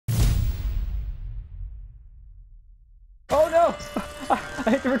Oh no! I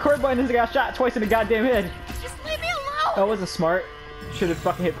hit the record button and I got shot twice in the goddamn head. Just leave me alone! That wasn't smart. Should have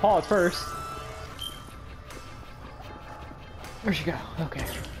fucking hit pause first. Where'd she go? Okay.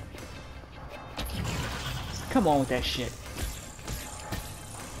 Come on with that shit.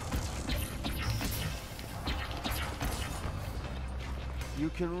 You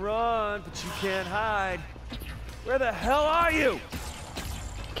can run, but you can't hide. Where the hell are you?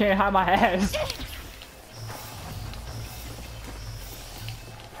 Can't hide my ass.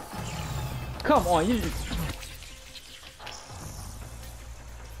 Come on, you just...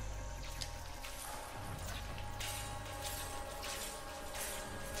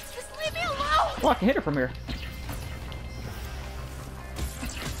 Just leave me alone! Oh, I can hit her from here.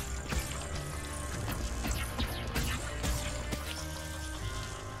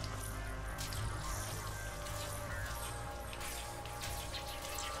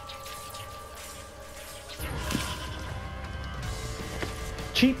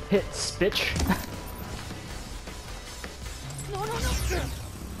 Cheap hits, bitch. No, no, no!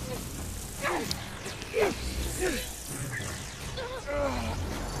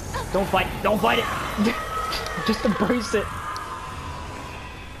 Don't fight, don't fight it! Just embrace it.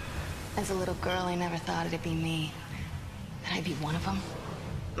 As a little girl, I never thought it'd be me. That I'd be one of them.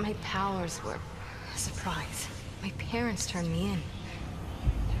 My powers were a surprise. My parents turned me in.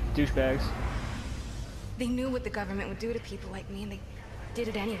 Douchebags. They knew what the government would do to people like me, and they did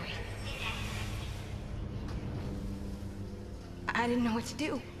it anyway. I didn't know what to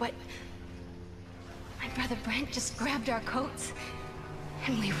do, but my brother Brent just grabbed our coats,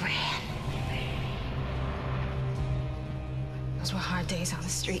 and we ran. Those were hard days on the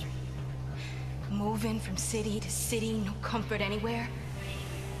street. Moving from city to city, no comfort anywhere.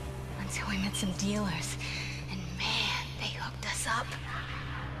 Until we met some dealers, and man, they hooked us up.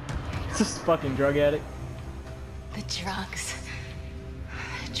 It's just a fucking drug addict. The drugs.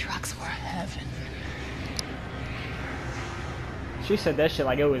 The drugs were heaven. She said that shit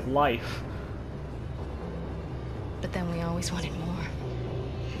like it was life. But then we always wanted more.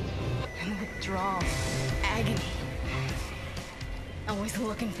 And the withdrawal, agony. Always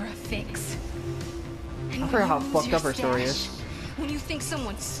looking for a fix. And I forgot how when you fucked lose up her your story stash, is. When you think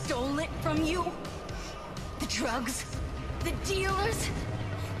someone stole it from you, the drugs, the dealers,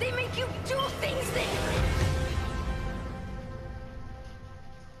 they make you do things that...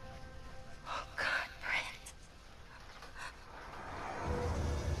 Oh God, Brent.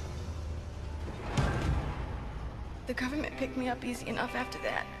 The government picked me up easy enough after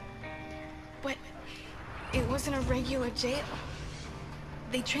that. But it wasn't a regular jail.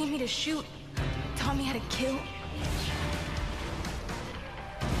 They trained me to shoot, taught me how to kill.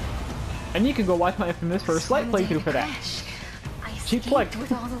 And you can go watch my infamous first light playthrough for that. I Cheap escaped flick.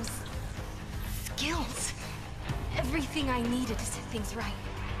 with all those skills. Everything I needed to set things right.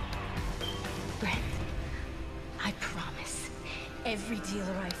 Brent, I promise, every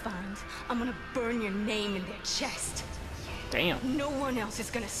dealer I find, I'm gonna burn your name in their chest. Damn. No one else is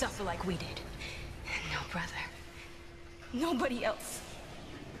gonna suffer like we did. No brother. Nobody else.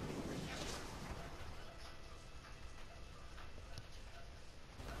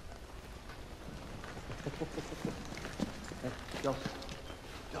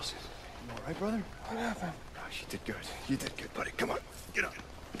 Yeltsin, you all right, brother? What happened? Gosh, you did good. You did good, buddy. Come on, get up.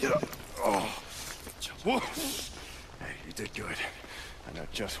 Get up. Oh, whoa. Hey, you did good. I know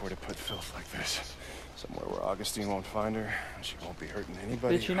just where to put filth like this. Somewhere where Augustine won't find her, and she won't be hurting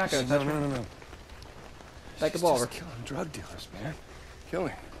anybody. Bitch, you're not gonna touch her. No. Like a She's baller. just killing drug dealers, man.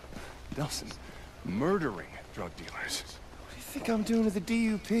 Killing. Delsin, murdering drug dealers. What do you think I'm doing to the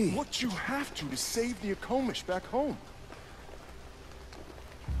DUP? What you have to save the Akomish back home.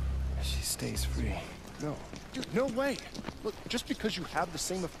 She stays free. No. Dude, no way. Look, just because you have the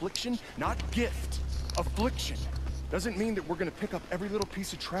same affliction, not gift, affliction, doesn't mean that we're gonna pick up every little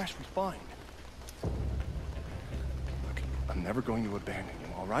piece of trash we find. Look, I'm never going to abandon you,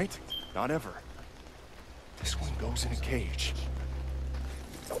 all right? Not ever. This one goes in a cage.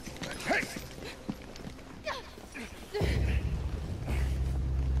 Hey!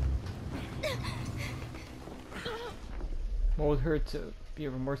 Mold her to be a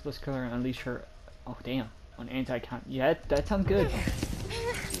remorseless killer and unleash her. Oh damn, on anti-con. Yeah, that sounds good.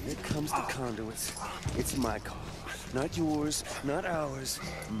 When it comes to conduits, it's my call. Not yours, not ours,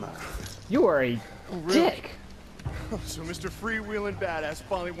 mine. You are a dick. So Mr. Freewheeling Badass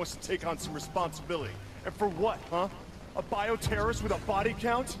finally wants to take on some responsibility. And for what, huh? A bioterrorist with a body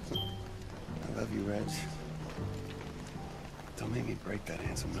count? I love you, Reg. Don't make me break that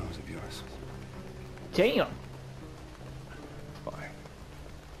handsome nose of yours. Damn. Fine.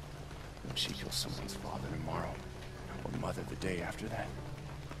 When she kills someone's father tomorrow, Or Mother the day after that.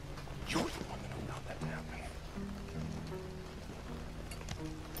 You're the one that allowed that to happen.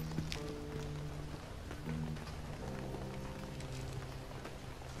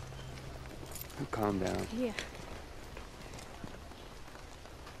 Calm down. Here.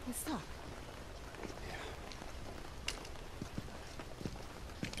 Let's talk.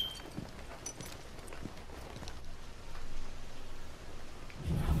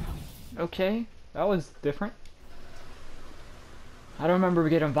 Okay, that was different. I don't remember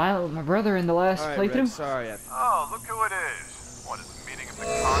getting violent with my brother in the last All right, playthrough. Red, sorry. Oh, look who it is. What, is the meeting at the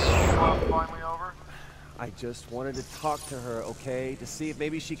Congress Club finally over? I just wanted to talk to her, okay? To see if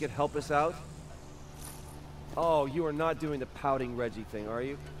maybe she could help us out. Oh, you are not doing the pouting Reggie thing, are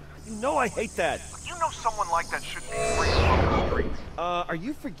you? You know I hate that. You know someone like that should be free to roam the streets. Are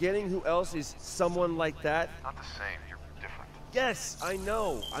you forgetting who else is someone like that? Not the same, you're different. Yes, I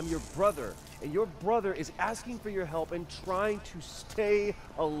know. I'm your brother. And your brother is asking for your help and trying to stay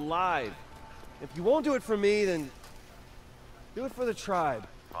alive. If you won't do it for me, then do it for the tribe.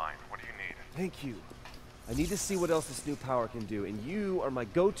 Fine, what do you need? Thank you. I need to see what else this new power can do, and you are my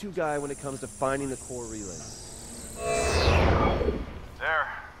go-to guy when it comes to finding the core relay. There,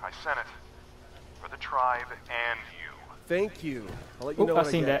 I sent it. For the tribe and you. Thank you. I'll let you know Oh, when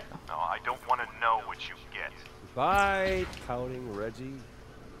I've seen I that. get. No, I don't want to know what you get. Bye, pouting Reggie.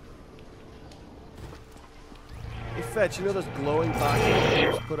 Hey, Fetch, you know those glowing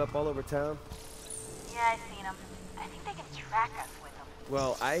boxes put up all over town? Yeah, I've seen them. I think they can track us with them.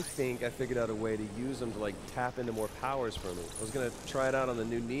 Well, I think I figured out a way to use them to, like, tap into more powers for me. I was gonna try it out on the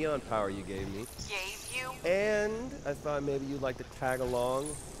new neon power you gave me. Gave you? And I thought maybe you'd like to tag along,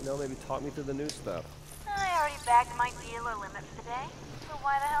 you know, maybe talk me through the new stuff. I already bagged my dealer limit for the day, so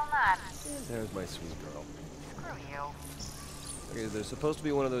why the hell not? There's my sweet girl. Screw you. Okay, there's supposed to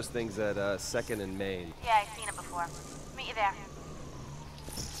be one of those things at 2nd and Main. Yeah, I've seen it before. Meet you there.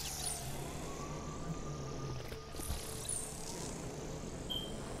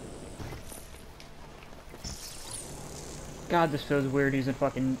 God, this feels weird using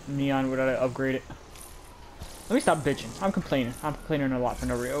fucking neon without I upgrade it. Let me stop bitching. I'm complaining. I'm complaining a lot for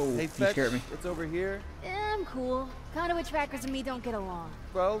no reason. Oh, Hey, you Fetch, scared me. it's over here. I'm cool. Conduit trackers and me don't get along.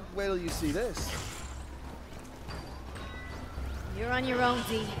 Well, wait till you see this. You're on your own,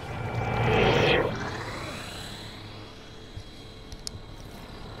 D.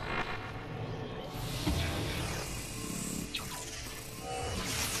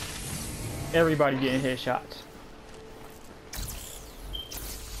 Everybody getting headshots.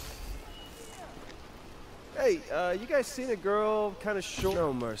 Hey, you guys seen a girl kind of short?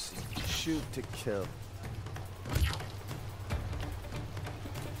 No mercy. Shoot to kill.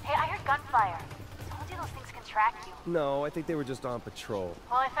 Hey, I heard gunfire. Told you those things can track you. No, I think they were just on patrol.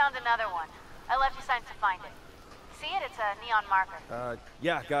 Well, I found another one. I left you signs to find it. See it? It's a neon marker.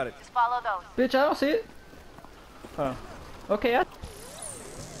 Yeah, got it. Just follow those. Bitch, I don't see it. Oh. Okay,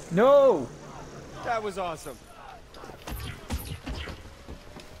 No! That was awesome.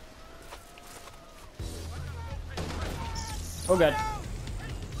 Oh god.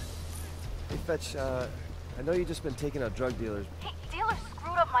 Hey, Fetch, I know you've just been taking out drug dealers. Hey, dealers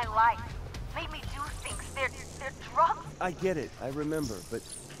screwed up my life. Made me do things. They're drugs. I get it, I remember, but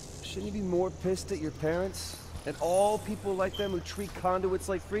shouldn't you be more pissed at your parents? And all people like them who treat conduits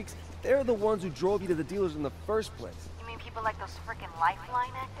like freaks? They're the ones who drove you to the dealers in the first place. You mean people like those frickin' Lifeline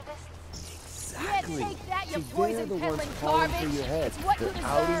activists? Exactly. Yeah, take that, you See, they're poison the ones peddling calling for garbage. your head. It's what you They're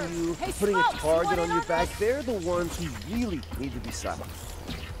outing deserve. you, Hey, putting a Smokes, you target want on in your on back. this? They're the ones who really need to be silenced.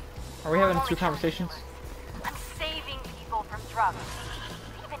 Are we having two conversations? I'm saving people from drugs.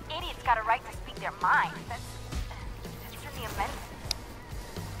 Even idiots got a right to speak their mind. That's really immense.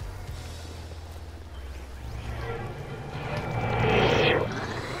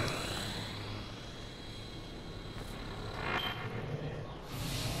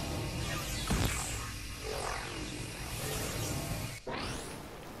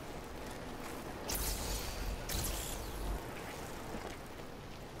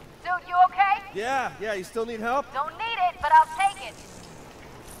 Dude, you okay? Yeah, you still need help? Don't need it, but I'll take it.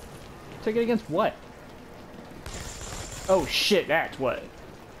 Take it against what? Oh shit, that's what.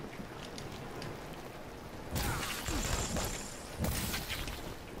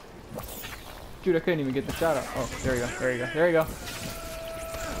 Dude, I couldn't even get the shot up. Oh, there you go, there you go, there you go.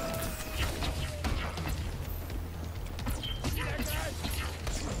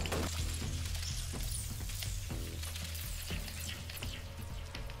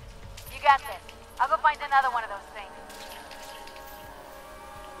 You got this. I'll go find another one of those things.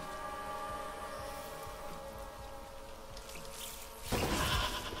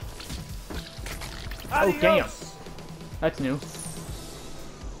 Oh, damn. That's new. Okay,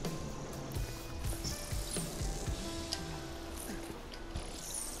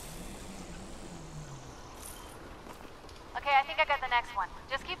 I think I got the next one.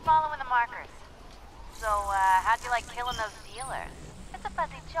 Just keep following the markers. So, how'd you like killing those dealers? It's a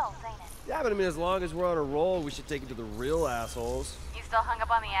fuzzy jolt, ain't it? Yeah, but I mean, as long as we're on a roll, we should take it to the real assholes. You still hung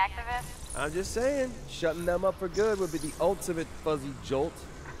up on the activists? I'm just saying, shutting them up for good would be the ultimate fuzzy jolt.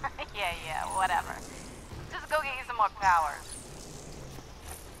 Yeah, whatever. Just go get you some more power.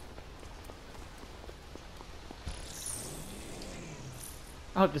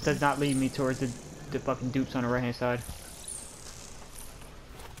 I hope this does not lead me towards the fucking dupes on the right hand side.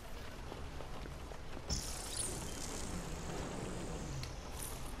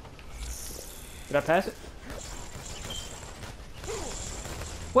 Did I pass it?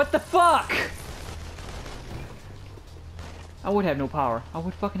 What the fuck? I would have no power. I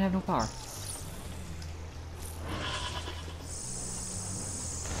would fucking have no power.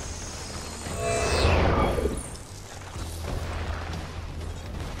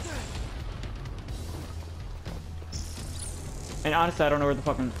 And honestly, I don't know where the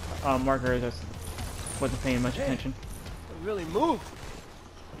fucking marker is. I wasn't paying much attention. It really moved.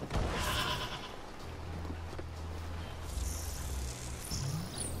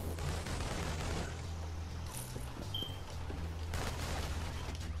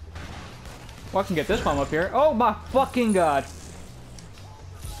 Well, I can get this one up here. Oh my fucking god!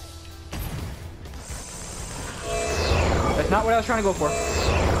 That's not what I was trying to go for.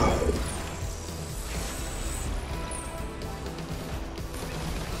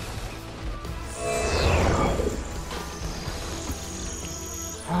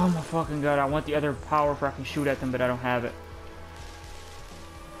 Oh my fucking god, I want the other power for I can shoot at them, but I don't have it.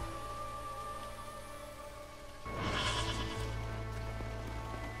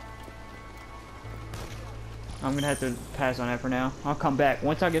 I'm gonna have to pass on that for now. I'll come back.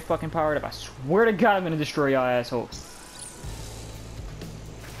 Once I get fucking powered up, I swear to god I'm gonna destroy y'all assholes.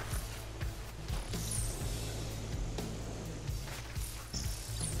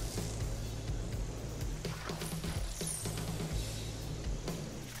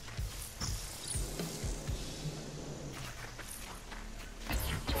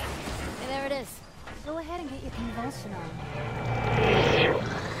 Hey, there it is. Go ahead and get your convulsion on.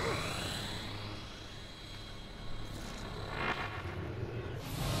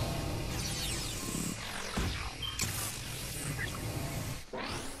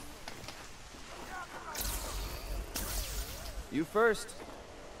 You first.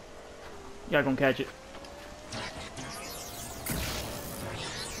 Y'all gonna catch it.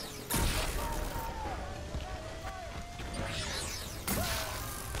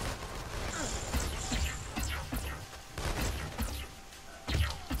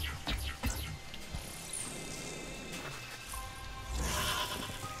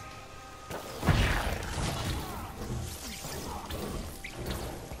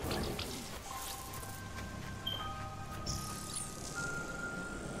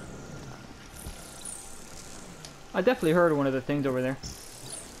 I definitely heard one of the things over there.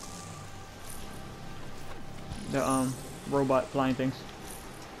 The robot flying things.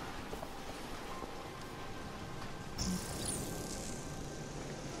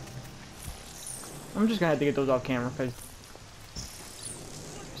 I'm just gonna have to get those off camera because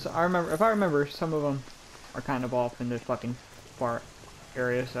so I remember, if I remember, some of them are kind of off in the fucking far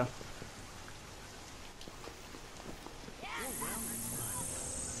area, so.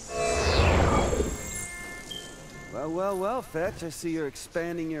 Well, Fetch, I see you're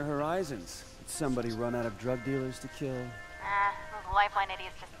expanding your horizons. Did somebody run out of drug dealers to kill? Those Lifeline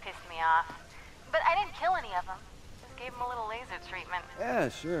idiots just pissed me off. But I didn't kill any of them. Just gave them a little laser treatment. Yeah,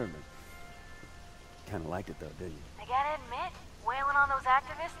 sure, but kind of liked it though, didn't you? I gotta admit, wailing on those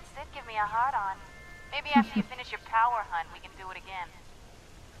activists did give me a hard-on. Maybe after you finish your power hunt, we can do it again.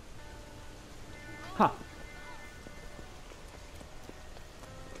 Huh.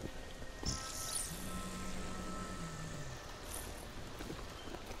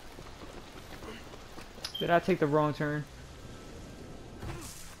 Did I take the wrong turn?